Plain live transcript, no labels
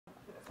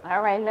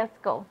All right, let's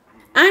go.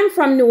 I'm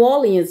from New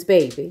Orleans,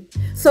 baby.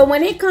 So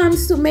when it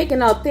comes to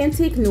making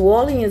authentic New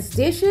Orleans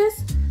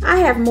dishes, I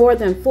have more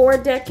than 4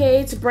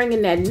 decades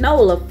bringing that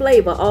NOLA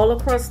flavor all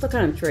across the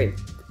country.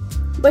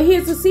 But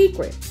here's the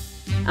secret.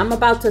 I'm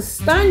about to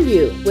stun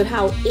you with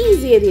how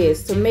easy it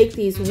is to make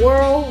these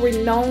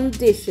world-renowned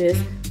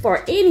dishes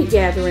for any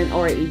gathering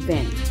or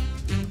event.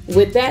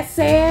 With that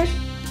said,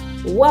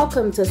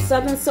 welcome to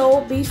Southern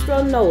Soul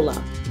Bistro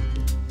NOLA,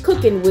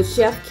 cooking with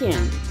Chef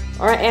Kim,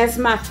 or as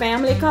my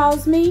family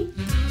calls me,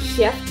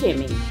 Chef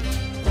Kimmy.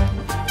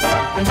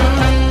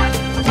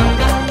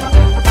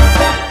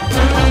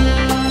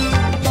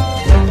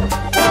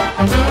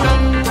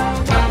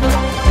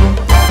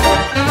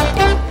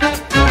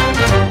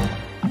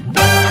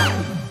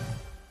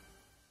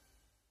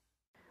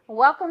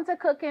 Welcome to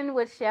Cooking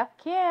with Chef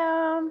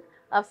Kim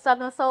of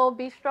Southern Soul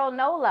Bistro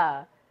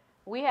NOLA.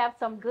 We have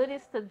some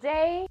goodies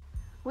today.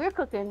 We're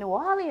cooking New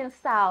Orleans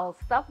style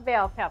stuffed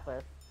bell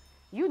peppers.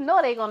 You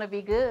know they're gonna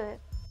be good.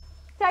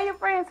 Tell your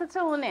friends to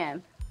tune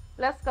in.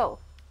 Let's go.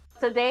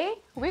 Today,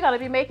 we're gonna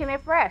be making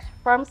it fresh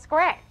from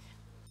scratch.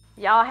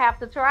 Y'all have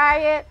to try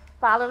it.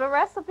 Follow the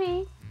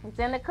recipe. It's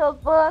in the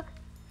cookbook.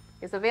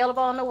 It's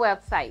available on the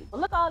website.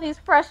 Look at all these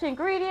fresh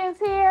ingredients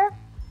here.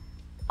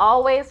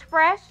 Always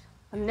fresh,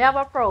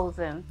 never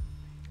frozen.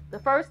 The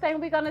first thing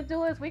we're gonna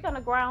do is we're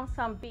gonna ground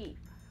some beef.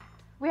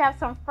 We have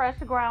some fresh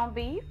ground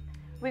beef.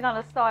 We're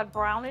gonna start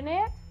browning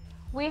it.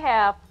 We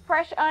have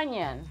fresh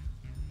onion,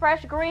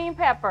 fresh green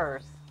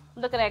peppers.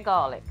 Look at that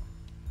garlic.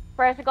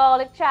 Fresh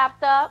garlic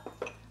chopped up.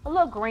 A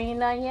little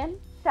green onion,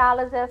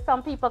 shallots as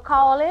some people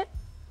call it.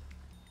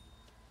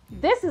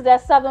 This is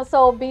that Southern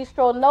Soul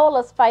Bistro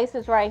NOLA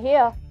spices right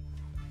here.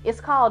 It's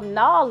called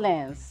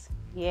Nolans.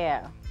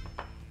 Yeah.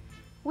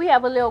 We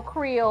have a little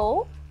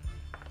Creole.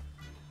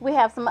 We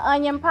have some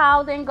onion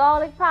powder and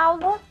garlic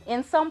powder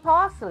and some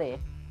parsley.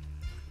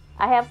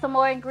 I have some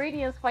more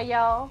ingredients for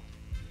y'all.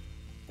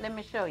 Let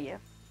me show you.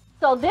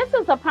 So this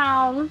is a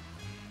pound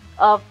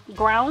of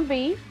ground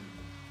beef.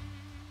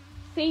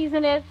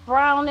 Season it,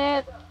 brown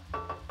it.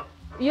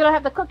 You don't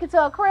have to cook it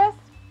to a crisp,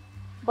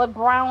 but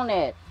brown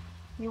it.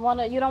 You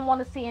don't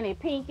want to see any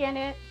pink in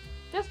it.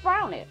 Just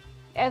brown it,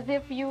 as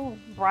if you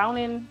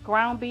browning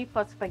ground beef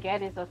for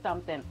spaghettis or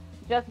something.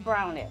 Just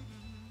brown it.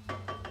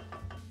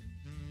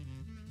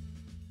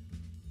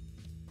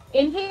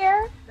 In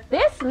here,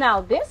 this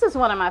is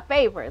one of my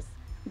favorites.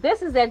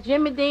 This is that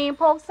Jimmy Dean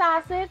pork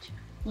sausage.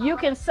 You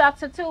can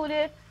substitute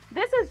it.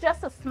 This is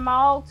just a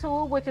small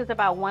tube, which is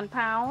about 1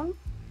 pound.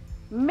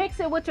 Mix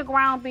it with your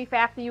ground beef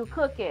after you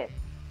cook it.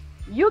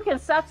 You can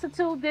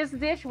substitute this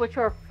dish with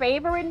your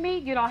favorite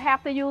meat. You don't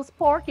have to use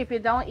pork. If you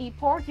don't eat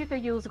pork, you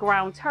can use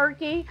ground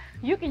turkey.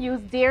 You can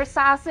use deer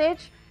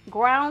sausage,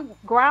 ground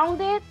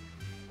it.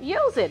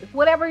 Use it.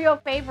 Whatever your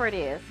favorite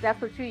is,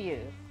 that's what you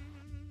use.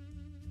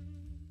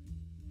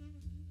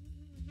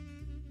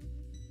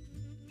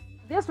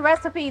 This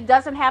recipe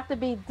doesn't have to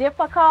be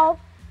difficult.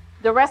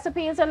 The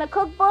recipe is in the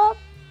cookbook,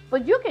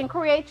 but you can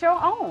create your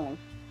own.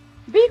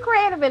 Be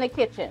creative in the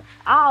kitchen.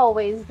 I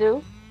always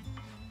do.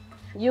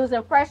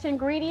 Using fresh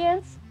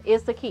ingredients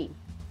is the key.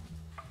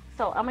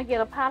 So I'm gonna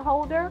get a pot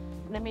holder.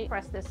 Let me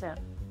press this in.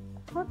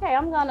 Okay,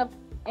 I'm gonna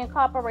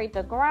incorporate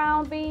the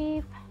ground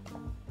beef.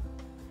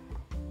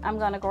 I'm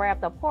gonna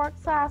grab the pork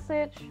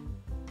sausage.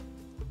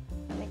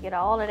 Let me get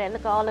all of that.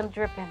 Look at all them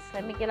drippings.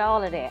 Let me get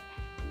all of that.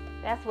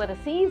 That's where the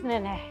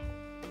seasoning at.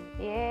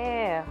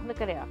 Yeah, look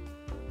at that.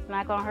 It's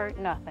not gonna hurt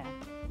nothing.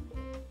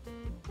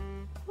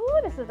 Ooh,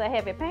 this is a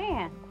heavy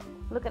pan.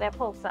 Look at that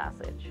pork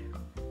sausage.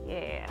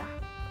 Yeah.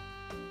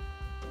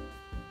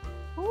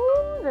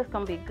 Ooh, this is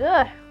gonna be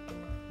good.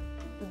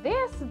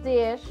 This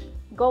dish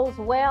goes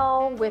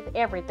well with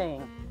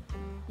everything.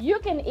 You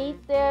can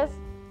eat this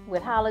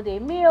with holiday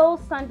meals,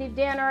 Sunday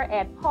dinner,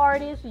 at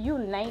parties, you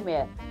name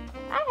it.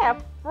 I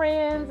have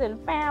friends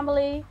and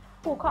family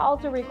who call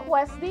to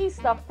request these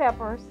stuffed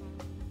peppers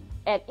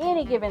at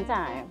any given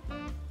time.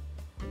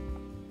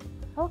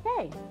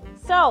 Okay,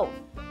 so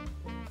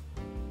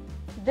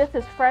this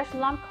is fresh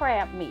lump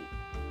crab meat.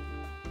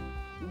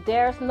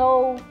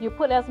 You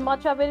put as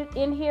much of it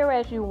in here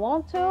as you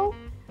want to.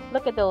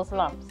 Look at those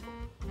lumps.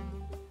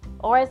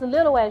 Or as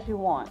little as you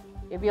want.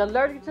 If you're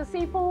allergic to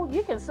seafood,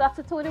 you can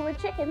substitute it with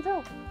chicken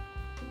too.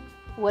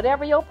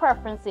 Whatever your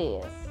preference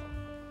is.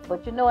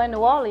 But you know, in New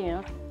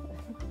Orleans,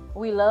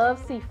 we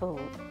love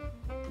seafood.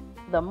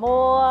 The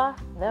more,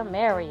 the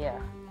merrier.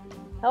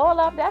 Hold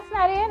up, that's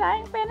not it. I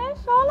ain't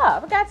finished. Hold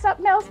up, I got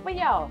something else for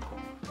y'all.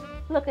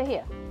 Look at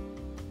here.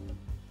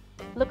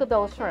 Look at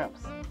those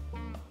shrimps.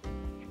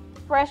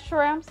 Fresh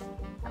shrimps,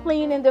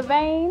 clean and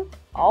devein.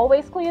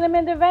 Always clean them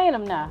and devein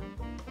them now.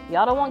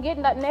 Y'all don't want to get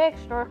nothing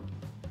extra.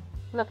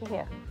 Look at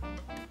here.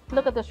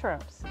 Look at the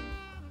shrimps.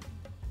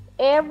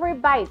 Every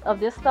bite of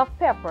this stuffed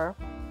pepper,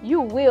 you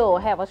will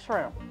have a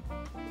shrimp.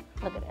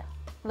 Look at that.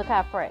 Look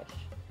how fresh.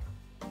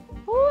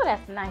 Ooh,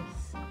 that's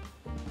nice.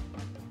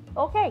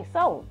 Okay,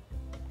 so,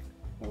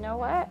 you know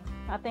what?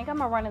 I think I'm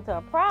gonna run into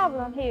a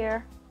problem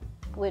here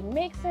with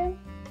mixing.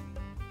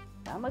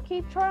 I'm gonna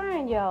keep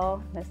trying,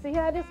 y'all. Let's see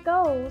how this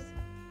goes.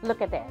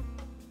 Look at that.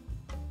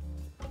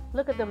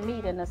 Look at the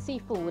meat and the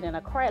seafood and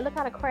the crab. Look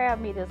how the crab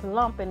meat is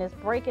lumping, it's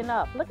breaking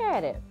up. Look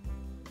at it.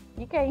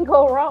 You can't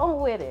go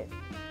wrong with it.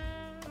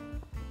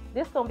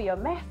 This gonna be a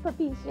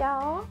masterpiece,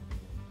 y'all.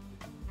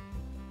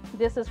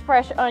 This is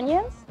fresh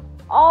onions,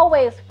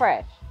 always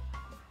fresh.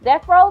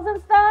 That frozen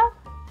stuff,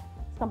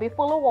 it's gonna be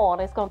full of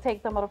water. It's gonna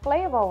take some of the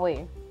flavor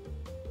away.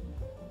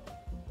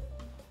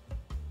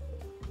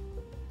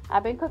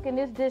 I've been cooking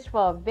this dish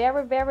for a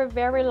very, very,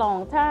 very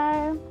long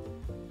time.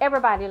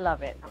 Everybody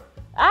love it.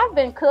 I've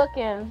been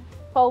cooking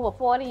for over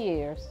 40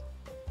 years.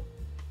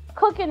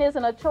 Cooking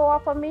isn't a chore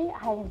for me.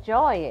 I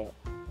enjoy it.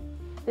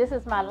 This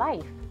is my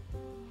life.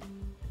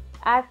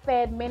 I've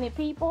fed many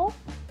people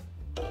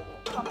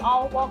from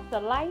all walks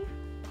of life.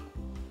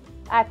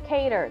 I've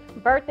catered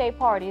birthday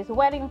parties,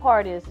 wedding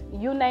parties,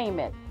 you name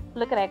it.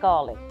 Look at that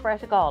garlic,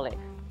 fresh garlic.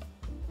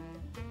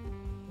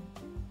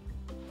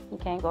 You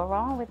can't go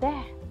wrong with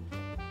that.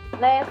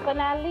 Last but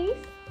not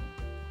least,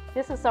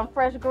 this is some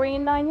fresh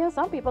green onion.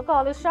 Some people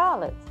call it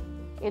shallots.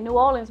 In New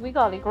Orleans, we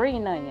call it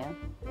green onion.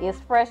 It's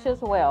fresh as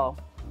well.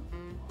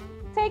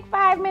 Take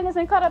 5 minutes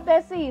and cut up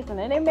that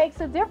seasoning. It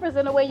makes a difference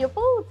in the way your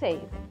food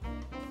tastes.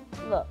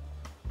 Look,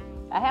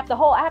 I have to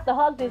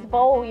hug this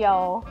bowl,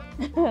 y'all,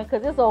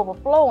 because it's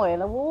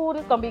overflowing. Ooh,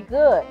 this is gonna be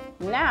good.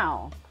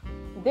 Now,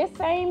 this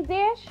same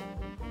dish,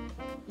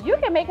 you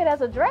can make it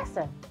as a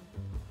dressing.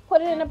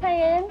 Put it in a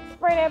pan,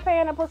 spray that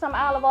pan and put some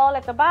olive oil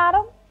at the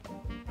bottom.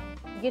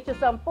 Get you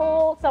some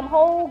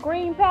whole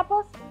green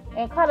peppers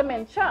and cut them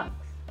in chunks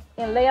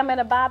and lay them in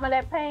the bottom of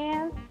that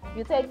pan.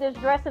 You take this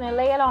dressing and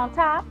lay it on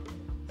top,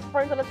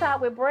 sprinkle the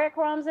top with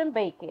breadcrumbs and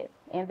bake it.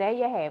 And there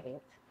you have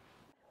it.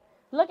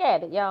 Look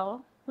at it,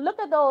 y'all. Look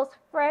at those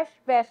fresh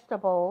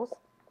vegetables.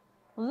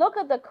 Look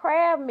at the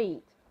crab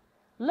meat.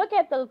 Look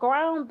at the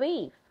ground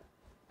beef,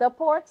 the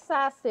pork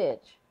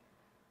sausage.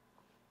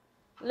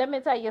 Let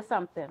me tell you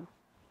something.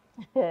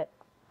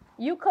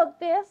 You cook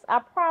this, I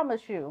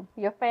promise you,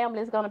 your family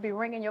is going to be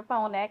ringing your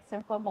phone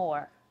asking for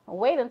more.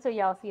 Wait until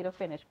y'all see the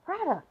finished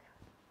product.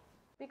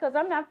 Because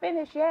I'm not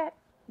finished yet.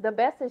 The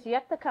best is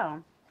yet to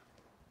come.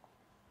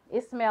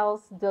 It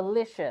smells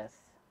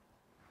delicious.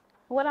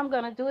 What I'm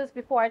going to do is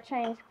before I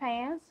change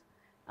pans,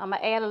 I'm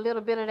going to add a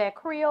little bit of that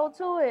Creole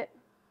to it.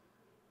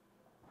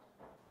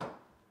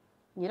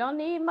 You don't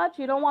need much.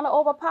 You don't want to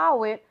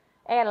overpower it.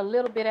 Add a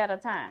little bit at a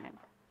time.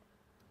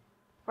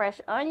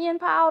 Fresh onion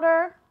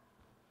powder.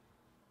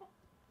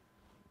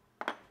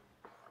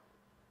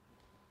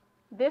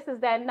 This is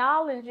that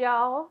Nolans,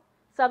 y'all.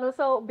 Southern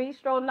Soul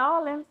Bistro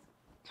Nolans.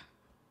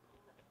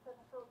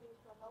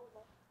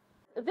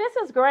 This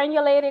is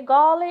granulated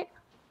garlic.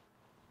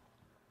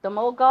 The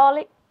more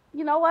garlic,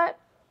 you know what?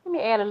 Let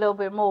me add a little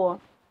bit more.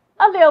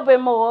 A little bit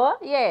more.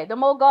 Yeah, the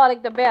more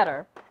garlic, the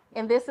better.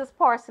 And this is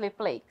parsley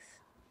flakes.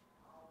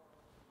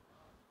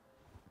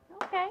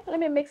 Okay, let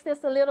me mix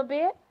this a little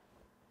bit.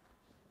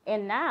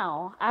 And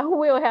now I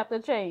will have to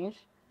change.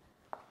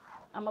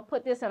 I'm going to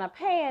put this in a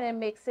pan and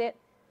mix it.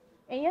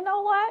 And you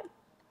know what?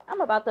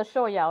 I'm about to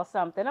show y'all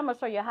something. I'm going to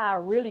show you how I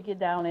really get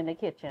down in the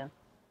kitchen.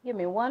 Give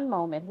me one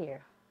moment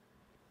here.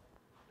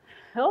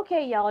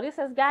 Okay, y'all, this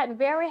has gotten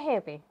very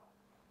heavy.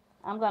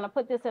 I'm going to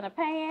put this in a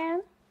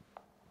pan.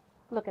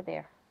 Look at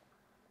there.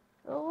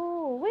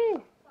 Ooh,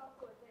 wee.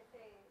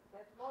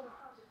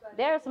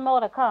 There's more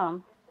to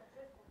come.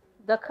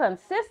 The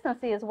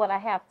consistency is what I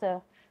have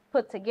to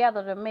put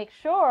together to make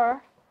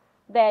sure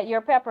that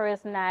your pepper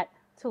is not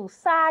too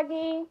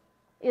soggy.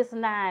 It's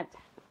not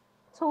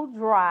too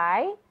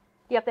dry.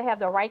 You have to have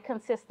the right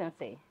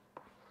consistency.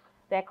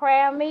 That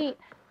crab meat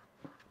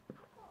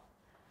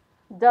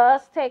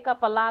does take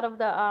up a lot of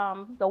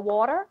the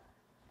water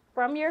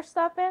from your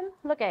stuffing.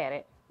 Look at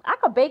it. I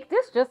could bake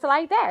this just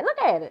like that.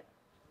 Look at it.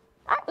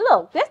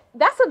 Look,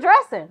 that's a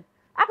dressing.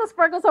 I could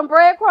sprinkle some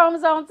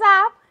breadcrumbs on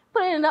top,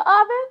 put it in the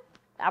oven.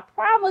 I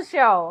promise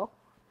y'all.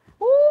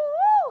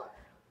 Ooh.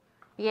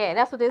 Yeah,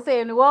 that's what they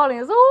say in New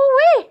Orleans.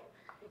 Ooh-wee.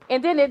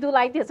 And then they do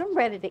like this. I'm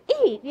ready to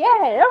eat.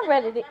 Yeah, I'm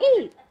ready to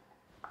eat.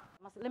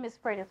 Let me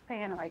spray this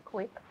pan right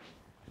quick.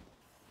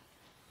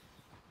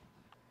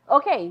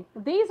 Okay,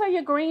 these are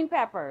your green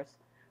peppers.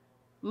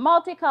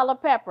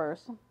 Multicolored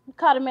peppers.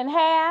 Cut them in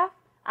half.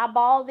 I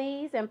ball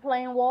these in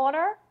plain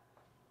water.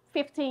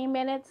 15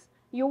 minutes.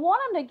 You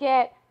want them to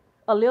get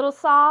a little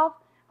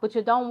soft, but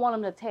you don't want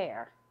them to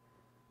tear.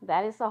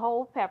 That is the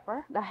whole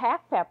pepper, the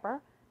half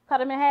pepper. Cut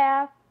them in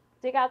half.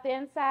 Dig out the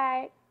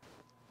inside.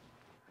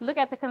 Look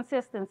at the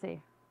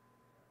consistency.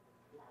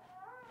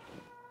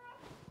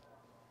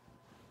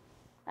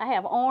 I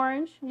have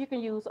orange. You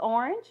can use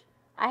orange.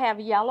 I have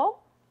yellow.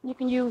 You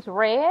can use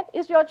red.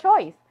 It's your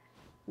choice.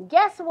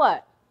 Guess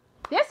what?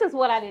 This is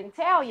what I didn't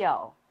tell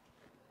y'all.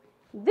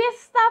 This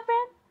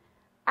stuffing,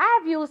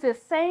 I've used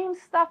this same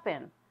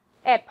stuffing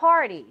at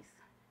parties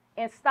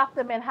and stuffed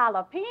them in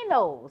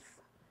jalapenos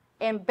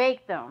and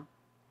baked them.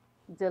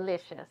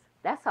 Delicious.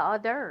 That's an hors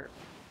d'oeuvre.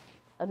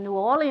 A New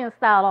Orleans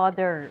style hors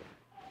d'oeuvre.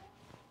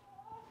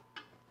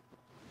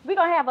 We're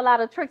going to have a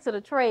lot of tricks of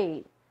the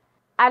trade.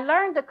 I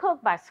learned to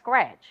cook by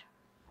scratch.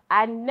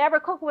 I never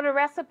cooked with a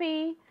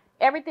recipe,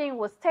 Everything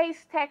was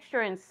taste,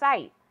 texture, and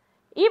sight.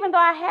 Even though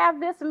I have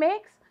this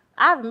mix,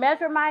 I've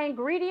measured my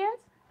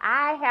ingredients.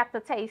 I have to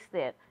taste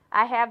it.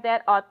 I have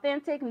that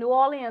authentic New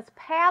Orleans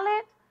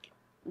palate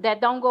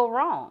that don't go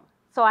wrong.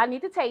 So I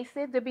need to taste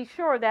it to be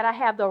sure that I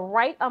have the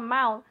right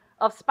amount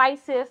of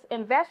spices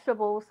and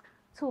vegetables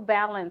to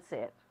balance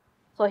it.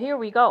 So here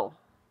we go.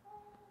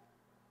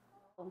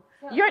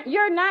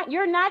 You're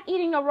not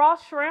eating a raw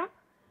shrimp.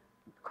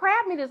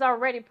 Crab meat is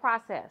already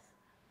processed.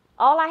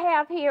 All I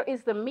have here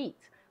is the meat,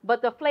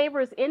 but the flavor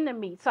is in the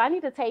meat. So I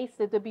need to taste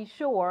it to be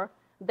sure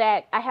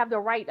that I have the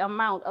right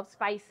amount of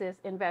spices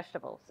and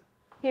vegetables.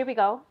 Here we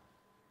go.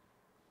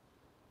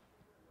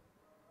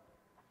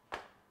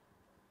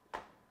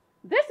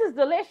 This is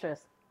delicious.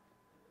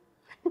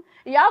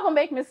 Y'all gonna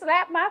make me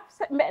slap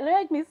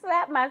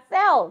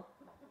myself.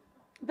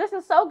 This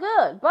is so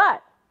good,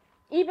 but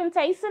even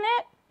tasting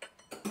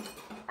it,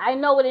 I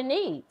know what it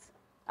needs.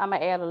 I'm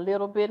gonna add a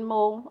little bit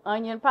more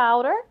onion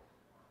powder.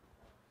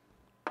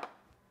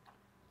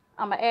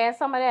 I'm gonna add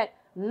some of that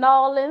New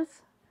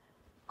Orleans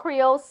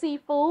Creole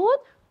seafood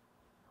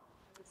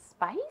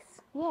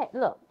spice. Yeah,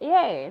 look,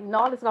 yeah, New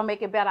Orleans gonna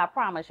make it better, I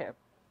promise you.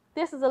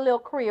 This is a little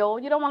Creole.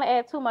 You don't want to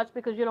add too much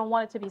because you don't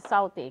want it to be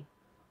salty.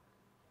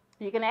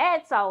 You can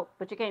add salt,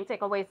 but you can't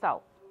take away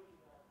salt.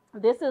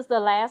 This is the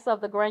last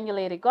of the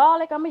granulated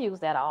garlic. I'm gonna use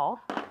that all.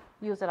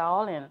 Use it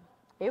all, and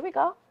here we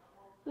go.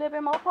 A little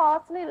bit more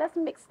parsley. Let's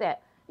mix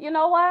that. You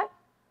know what?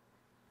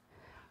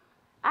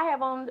 I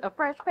have on a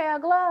fresh pair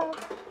of gloves.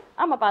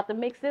 I'm about to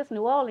mix this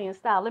New Orleans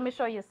style. Let me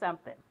show you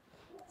something.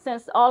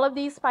 Since all of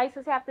these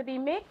spices have to be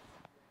mixed,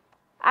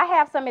 I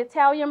have some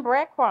Italian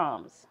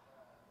breadcrumbs.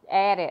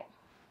 Add it.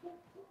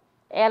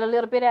 Add a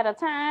little bit at a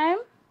time.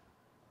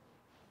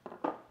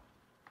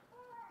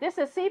 This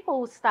is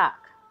seafood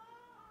stock.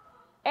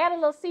 Add a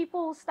little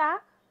seafood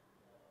stock.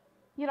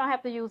 You don't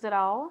have to use it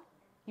all.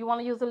 You want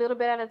to use a little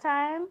bit at a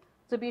time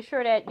to be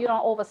sure that you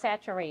don't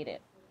oversaturate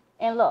it.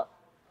 And look,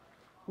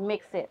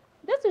 mix it.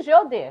 This is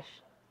your dish.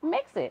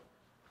 Mix it.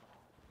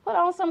 Put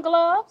on some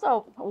gloves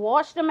or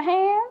wash them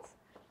hands.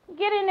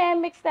 Get in there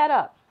and mix that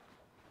up.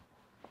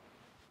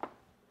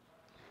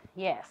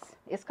 Yes,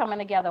 it's coming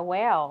together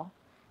well.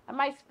 I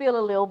might spill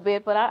a little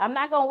bit, but I'm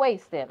not going to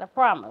waste it. I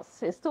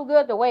promise. It's too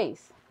good to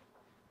waste.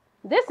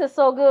 This is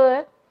so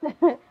good,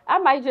 I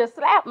might just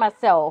slap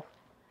myself.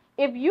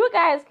 If you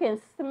guys can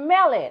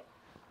smell it.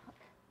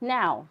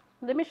 Now,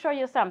 let me show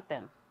you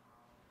something.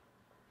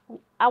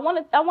 I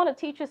want to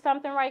teach you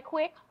something right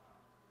quick.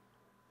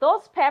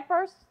 Those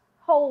peppers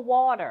hold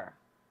water.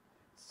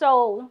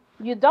 So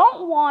you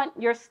don't want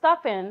your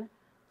stuffing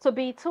to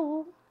be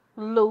too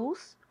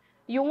loose.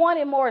 You want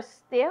it more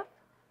stiff,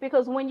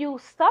 because when you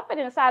stuff it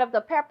inside of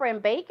the pepper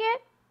and bake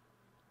it,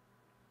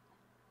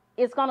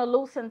 it's going to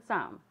loosen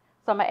some.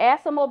 So I'm going to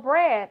add some more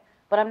bread,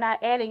 but I'm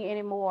not adding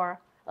any more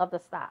of the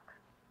stock.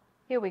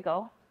 Here we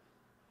go.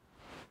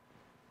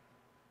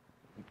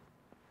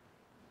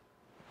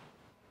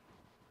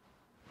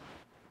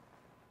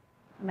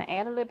 I'm going to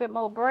add a little bit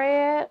more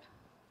bread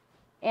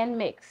and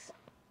mix.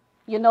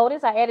 You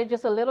notice I added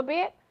just a little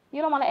bit.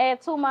 You don't want to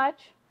add too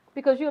much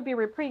because you'll be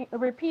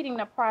repeating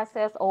the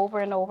process over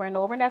and over and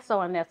over, and that's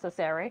so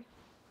unnecessary.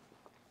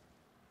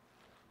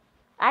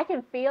 I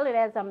can feel it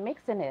as I'm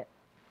mixing it,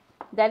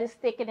 that it's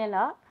thickening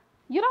up.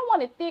 You don't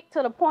want it thick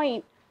to the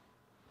point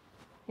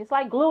it's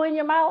like glue in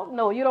your mouth.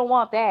 No, you don't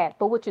want that.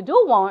 But what you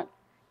do want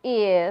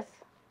is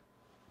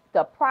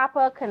the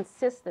proper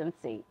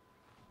consistency.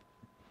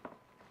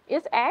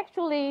 It's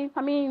actually,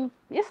 I mean,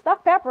 it's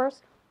stuffed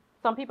peppers.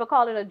 Some people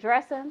call it a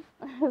dressing.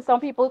 Some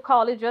people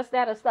call it just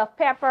that, a stuffed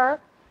pepper.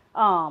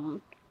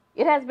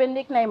 It has been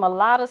nicknamed a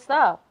lot of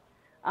stuff.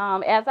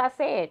 As I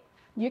said,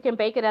 you can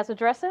bake it as a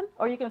dressing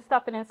or you can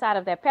stuff it inside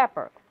of that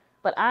pepper.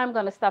 But I'm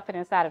going to stuff it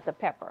inside of the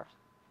pepper.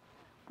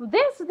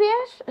 This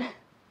dish,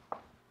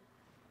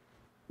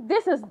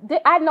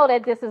 I know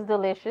that this is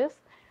delicious.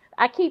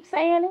 I keep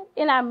saying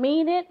it and I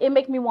mean it. It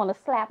makes me want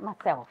to slap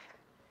myself.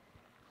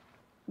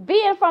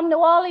 Being from New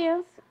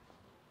Orleans,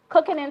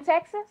 cooking in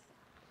Texas,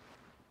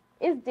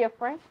 it's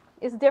different.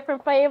 It's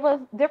different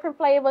flavors,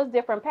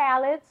 different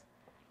palates.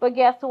 But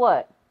guess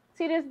what?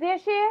 See this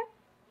dish here?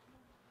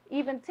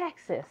 Even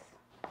Texas.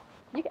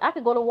 I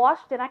could go to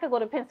Washington. I could go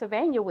to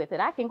Pennsylvania with it.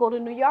 I can go to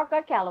New York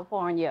or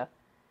California.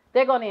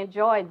 They're going to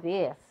enjoy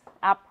this.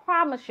 I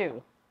promise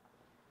you.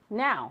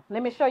 Now,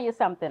 let me show you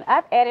something.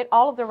 I've added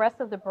all of the rest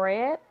of the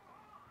bread,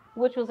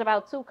 which was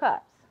about 2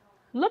 cups.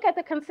 Look at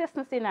the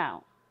consistency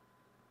now.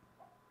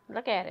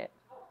 Look at it.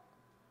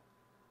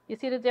 You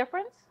see the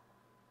difference?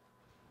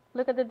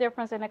 Look at the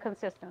difference in the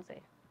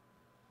consistency.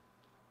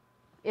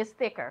 It's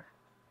thicker.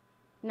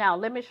 Now,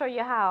 let me show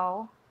you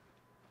how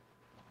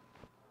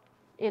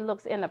it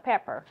looks in the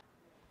pepper.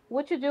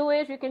 What you do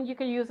is you can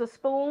use a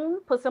spoon,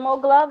 put some more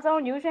gloves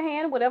on, use your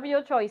hand, whatever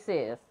your choice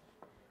is.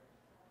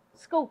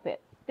 Scoop it.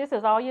 This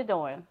is all you're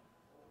doing.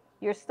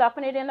 You're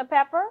stuffing it in the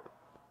pepper,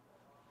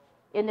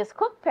 in this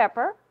cooked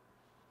pepper,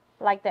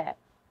 like that.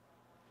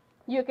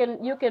 You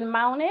can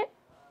mount it.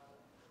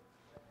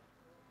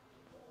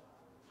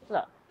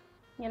 Look,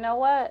 you know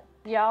what,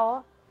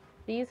 y'all?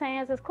 These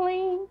hands is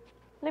clean.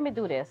 Let me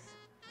do this.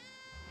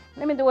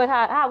 Let me do it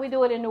how we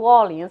do it in New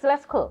Orleans.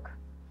 Let's cook.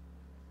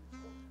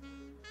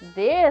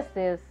 This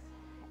is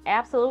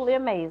absolutely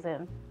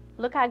amazing.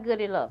 Look how good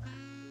it looks.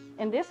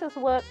 And this is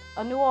what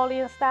a New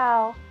Orleans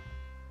style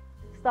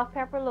stuffed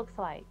pepper looks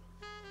like.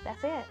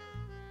 That's it.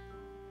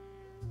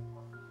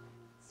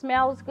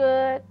 Smells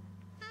good,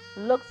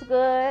 looks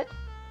good,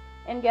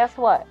 and guess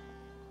what?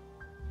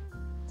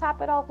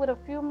 Top it off with a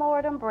few more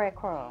of them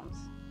breadcrumbs.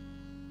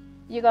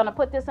 You're gonna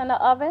put this in the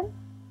oven.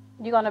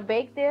 You're gonna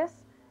bake this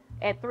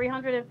at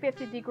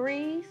 350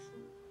 degrees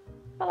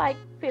for like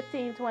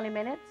 15-20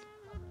 minutes.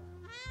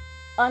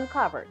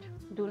 Uncovered.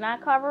 Do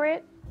not cover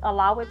it.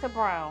 Allow it to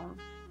brown.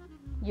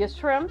 Your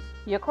shrimp,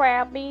 your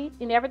crab meat,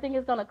 and everything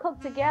is gonna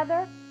cook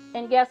together.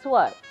 And guess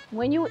what?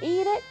 When you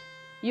eat it,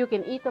 you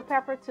can eat the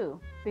pepper too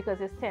because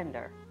it's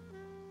tender.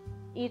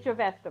 Eat your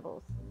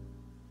vegetables.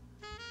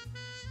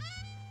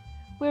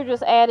 We're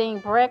just adding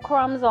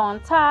breadcrumbs on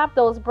top.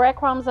 Those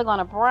breadcrumbs are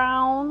gonna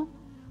brown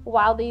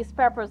while these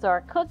peppers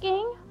are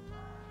cooking.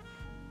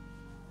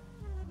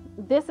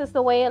 This is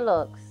the way it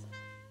looks.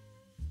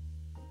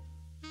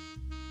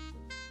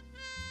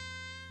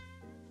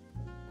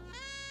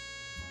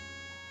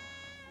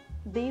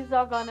 These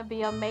are gonna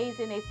be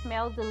amazing. They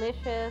smell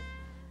delicious.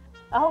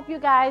 I hope you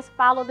guys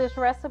follow this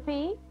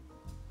recipe.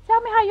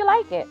 Tell me how you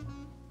like it.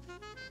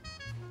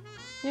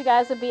 You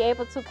guys will be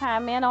able to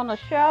comment on the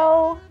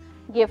show,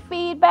 give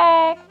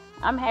feedback.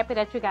 I'm happy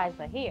that you guys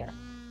are here.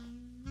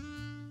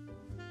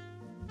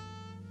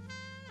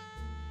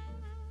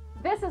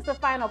 This is the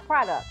final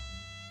product.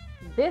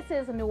 This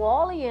is New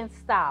Orleans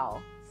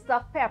style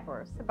stuffed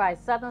peppers by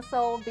Southern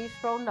Soul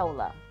Bistro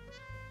Nola.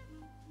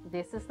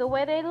 This is the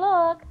way they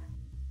look.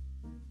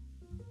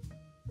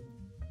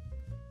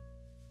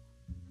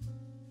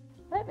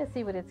 Let me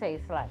see what it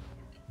tastes like.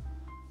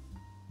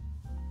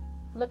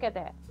 Look at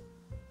that.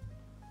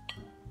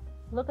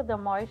 Look at the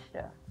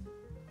moisture.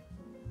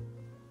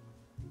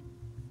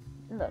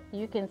 Look,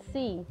 you can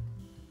see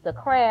the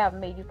crab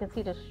meat. You can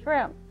see the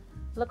shrimp.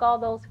 Look, all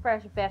those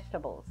fresh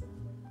vegetables.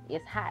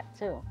 It's hot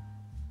too.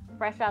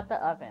 Fresh out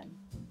the oven.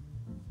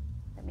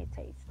 Let me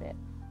taste it.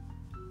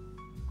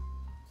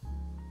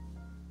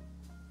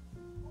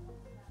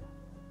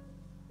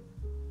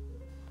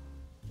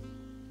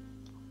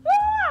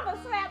 I'm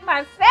gonna slap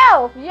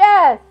myself.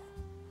 Yes.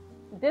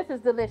 This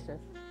is delicious.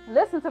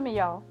 Listen to me,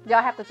 y'all.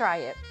 Y'all have to try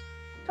it.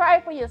 Try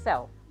it for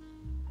yourself.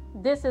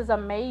 This is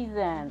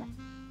amazing.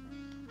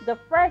 The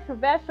fresh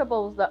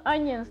vegetables, the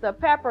onions, the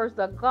peppers,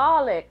 the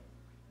garlic.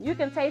 You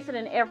can taste it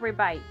in every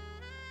bite.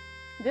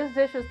 This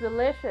dish is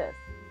delicious.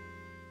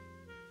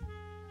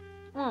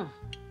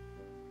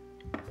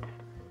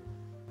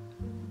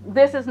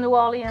 This is New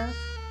Orleans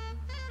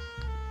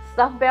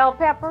stuffed bell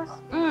peppers.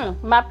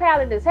 My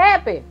palate is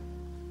happy.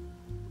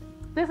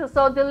 This is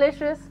so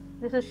delicious.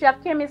 This is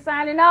Chef Kimmy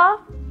signing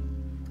off.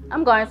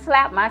 I'm going to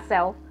slap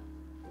myself.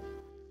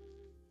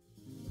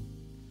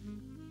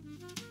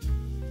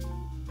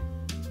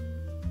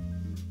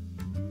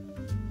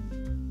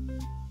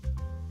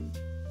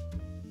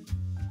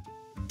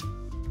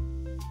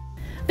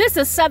 This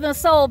is Southern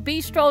Soul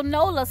Bistro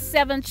Nola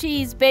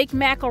 7-cheese baked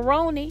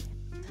macaroni.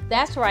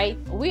 That's right,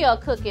 we are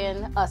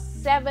cooking a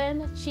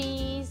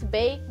 7-cheese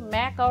baked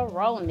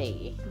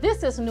macaroni.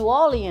 This is New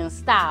Orleans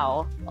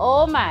style.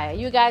 Oh my,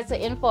 you guys are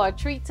in for a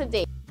treat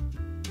today.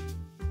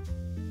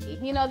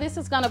 You know, this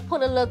is gonna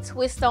put a little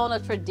twist on a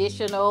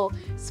traditional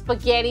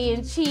spaghetti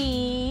and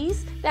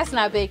cheese. That's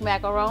not baked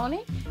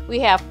macaroni. We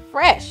have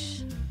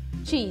fresh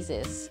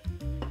cheeses.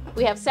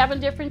 We have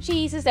 7 different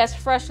cheeses that's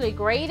freshly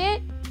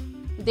grated.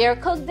 They're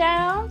cooked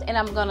down, and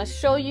I'm gonna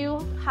show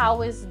you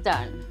how it's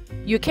done.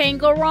 You can't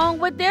go wrong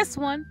with this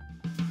one.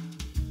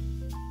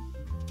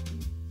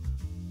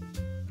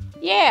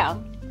 Yeah,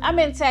 I'm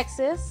in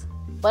Texas,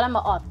 but I'm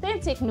an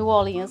authentic New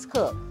Orleans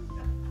cook.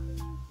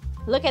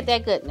 Look at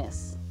that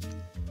goodness.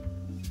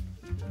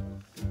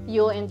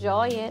 You'll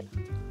enjoy it.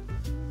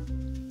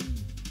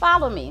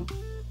 Follow me.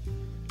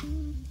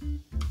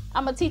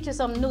 I'm gonna teach you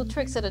some new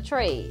tricks of the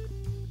trade.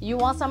 You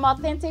want some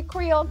authentic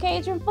Creole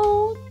Cajun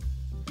food?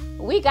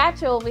 We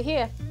got you over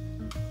here.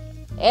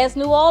 As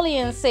New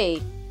Orleans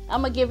say,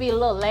 I'm gonna give you a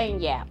little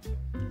lagniappe.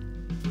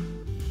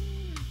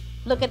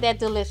 Look at that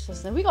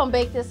deliciousness. We're gonna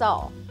bake this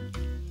off.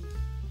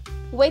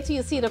 Wait till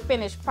you see the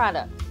finished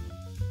product.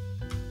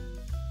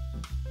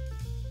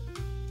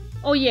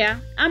 Oh yeah,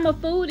 I'm a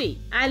foodie.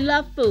 I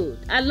love food.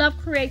 I love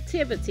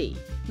creativity.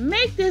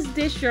 Make this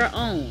dish your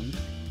own.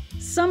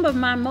 Some of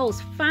my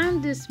most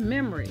fondest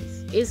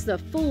memories is the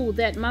food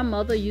that my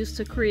mother used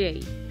to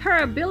create. Her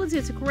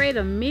ability to create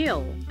a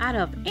meal out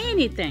of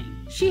anything.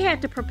 She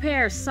had to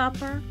prepare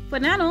supper for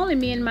not only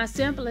me and my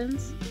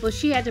siblings, but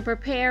she had to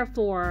prepare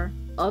for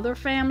other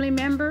family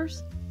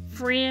members,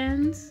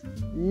 friends,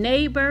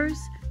 neighbors,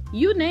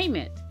 you name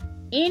it.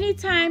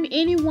 Anytime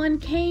anyone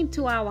came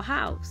to our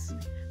house,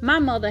 my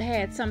mother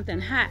had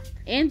something hot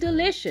and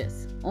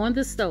delicious on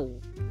the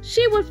stove.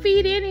 She would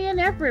feed any and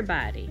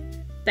everybody.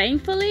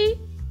 Thankfully,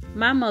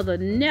 my mother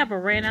never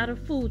ran out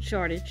of food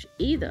shortage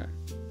either.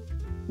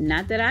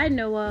 Not that I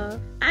know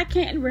of. I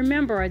can't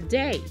remember a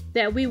day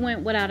that we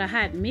went without a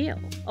hot meal.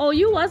 Oh,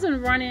 you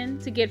wasn't running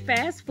to get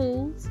fast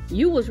foods.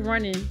 You was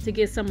running to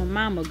get some of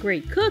Mama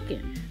great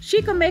cooking.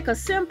 She could make a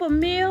simple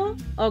meal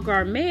a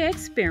gourmet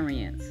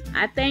experience.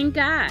 I thank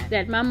God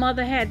that my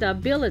mother had the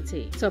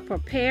ability to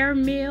prepare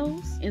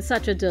meals in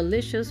such a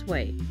delicious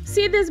way.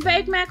 See this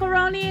baked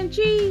macaroni and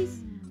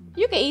cheese?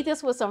 You can eat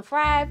this with some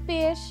fried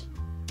fish,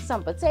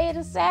 some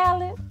potato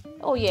salad.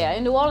 Oh yeah,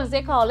 in New Orleans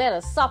they call that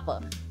a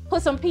supper.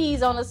 Put some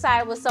peas on the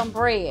side with some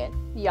bread.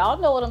 Y'all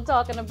know what I'm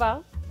talking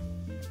about.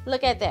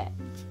 Look at that.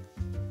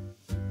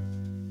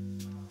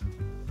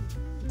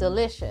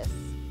 Delicious.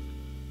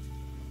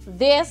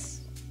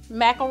 This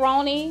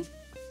macaroni,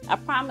 I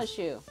promise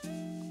you,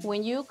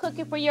 when you cook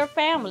it for your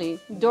family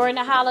during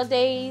the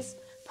holidays,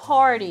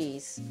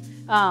 parties,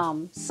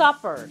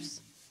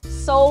 suppers,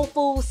 soul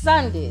food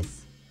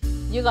Sundays,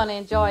 you're gonna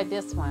enjoy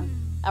this one.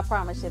 I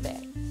promise you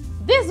that.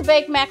 This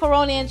baked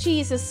macaroni and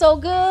cheese is so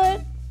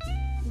good.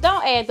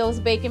 Don't add those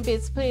bacon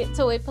bits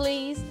to it,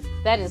 please.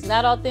 That is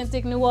not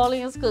authentic New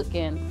Orleans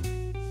cooking.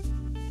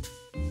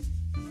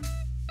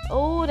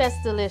 Oh, that's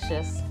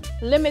delicious.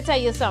 Let me tell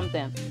you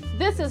something.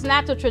 This is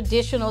not the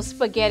traditional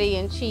spaghetti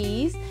and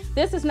cheese.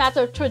 This is not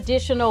the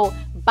traditional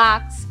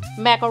box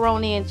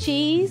macaroni and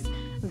cheese.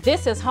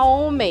 This is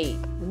homemade.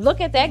 Look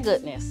at that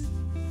goodness.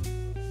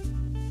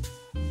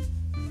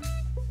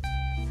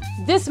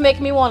 This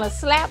makes me want to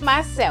slap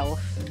myself.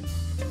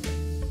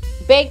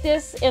 Bake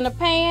this in a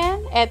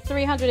pan at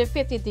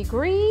 350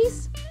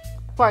 degrees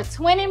for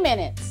 20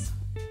 minutes.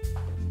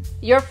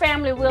 Your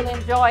family will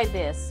enjoy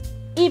this.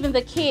 Even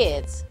the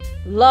kids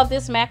love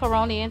this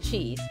macaroni and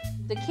cheese.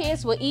 The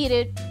kids will eat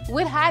it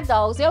with hot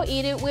dogs. They'll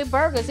eat it with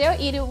burgers. They'll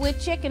eat it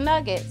with chicken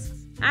nuggets.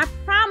 I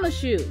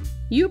promise you,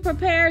 you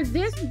prepare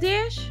this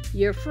dish,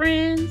 your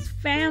friends,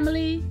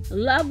 family,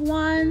 loved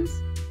ones,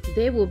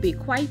 they will be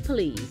quite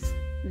pleased.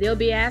 They'll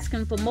be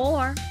asking for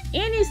more.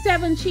 Any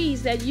 7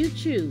 cheese that you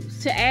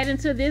choose to add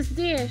into this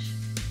dish,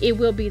 it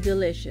will be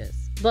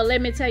delicious. But let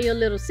me tell you a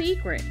little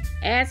secret.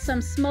 Add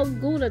some smoked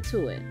Gouda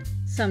to it,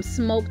 some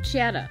smoked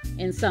cheddar,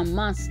 and some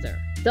Munster.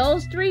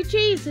 Those 3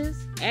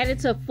 cheeses added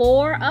to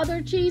 4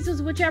 other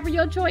cheeses, whichever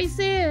your choice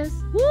is.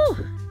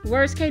 Whew,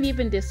 words can't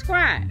even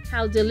describe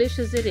how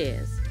delicious it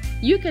is.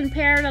 You can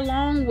pair it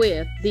along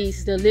with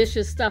these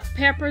delicious stuffed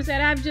peppers that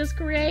I've just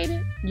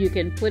created. You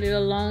can put it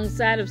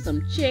alongside of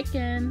some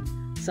chicken,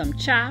 some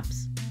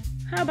chops.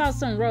 How about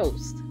some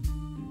roast?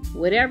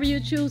 Whatever you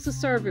choose to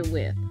serve it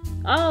with.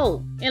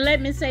 Oh, and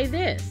let me say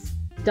this.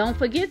 Don't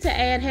forget to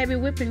add heavy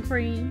whipping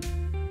cream,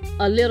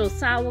 a little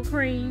sour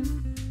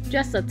cream,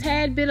 just a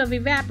tad bit of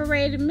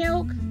evaporated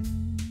milk,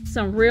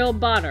 some real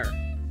butter.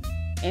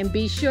 And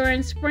be sure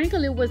and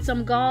sprinkle it with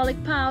some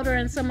garlic powder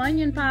and some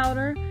onion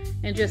powder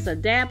and just a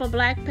dab of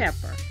black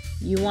pepper.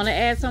 You want to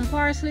add some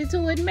parsley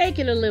to it? Make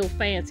it a little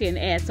fancy and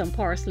add some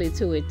parsley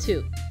to it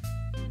too.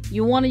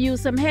 You want to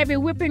use some heavy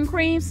whipping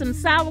cream, some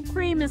sour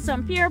cream, and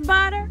some pure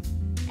butter?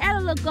 Add a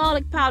little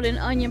garlic powder and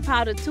onion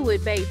powder to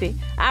it, baby.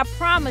 I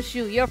promise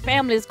you, your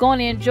family is going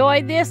to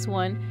enjoy this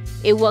one.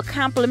 It will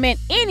complement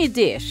any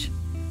dish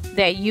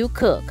that you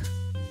cook.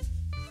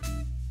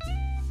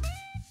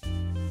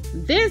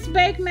 This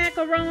baked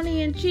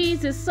macaroni and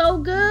cheese is so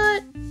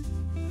good,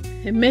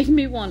 it makes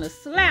me want to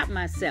slap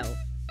myself.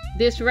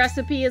 This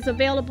recipe is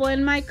available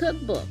in my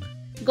cookbook.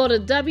 Go to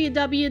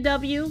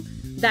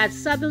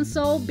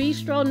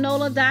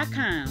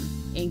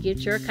www.southernsoulbistronola.com and get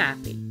your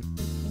copy.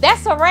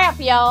 That's a wrap,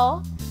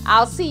 y'all.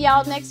 I'll see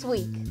y'all next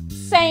week.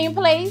 Same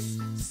place,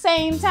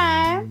 same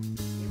time,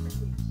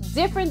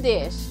 different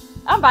dish.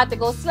 I'm about to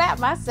go slap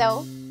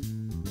myself.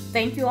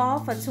 Thank you all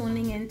for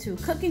tuning in to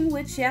Cooking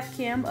with Chef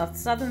Kim of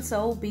Southern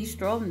Soul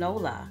Bistro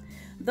NOLA.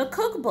 The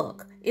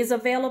cookbook is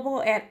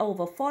available at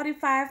over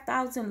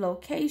 45,000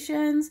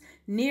 locations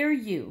near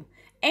you,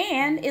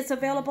 and it's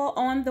available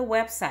on the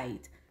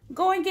website.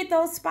 Go and get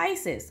those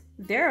spices.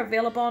 They're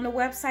available on the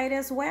website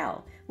as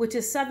well, which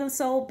is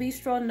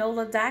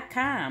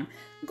southernsoulbistronola.com.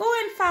 Go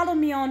and follow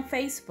me on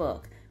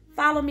Facebook.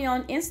 Follow me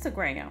on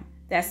Instagram.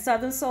 That's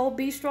Southern Soul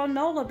Bistro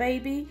NOLA,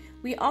 baby.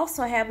 We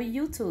also have a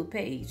YouTube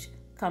page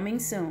coming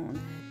soon.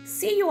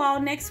 See you all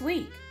next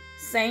week.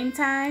 Same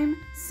time,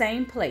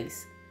 same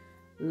place.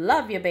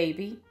 Love you,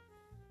 baby.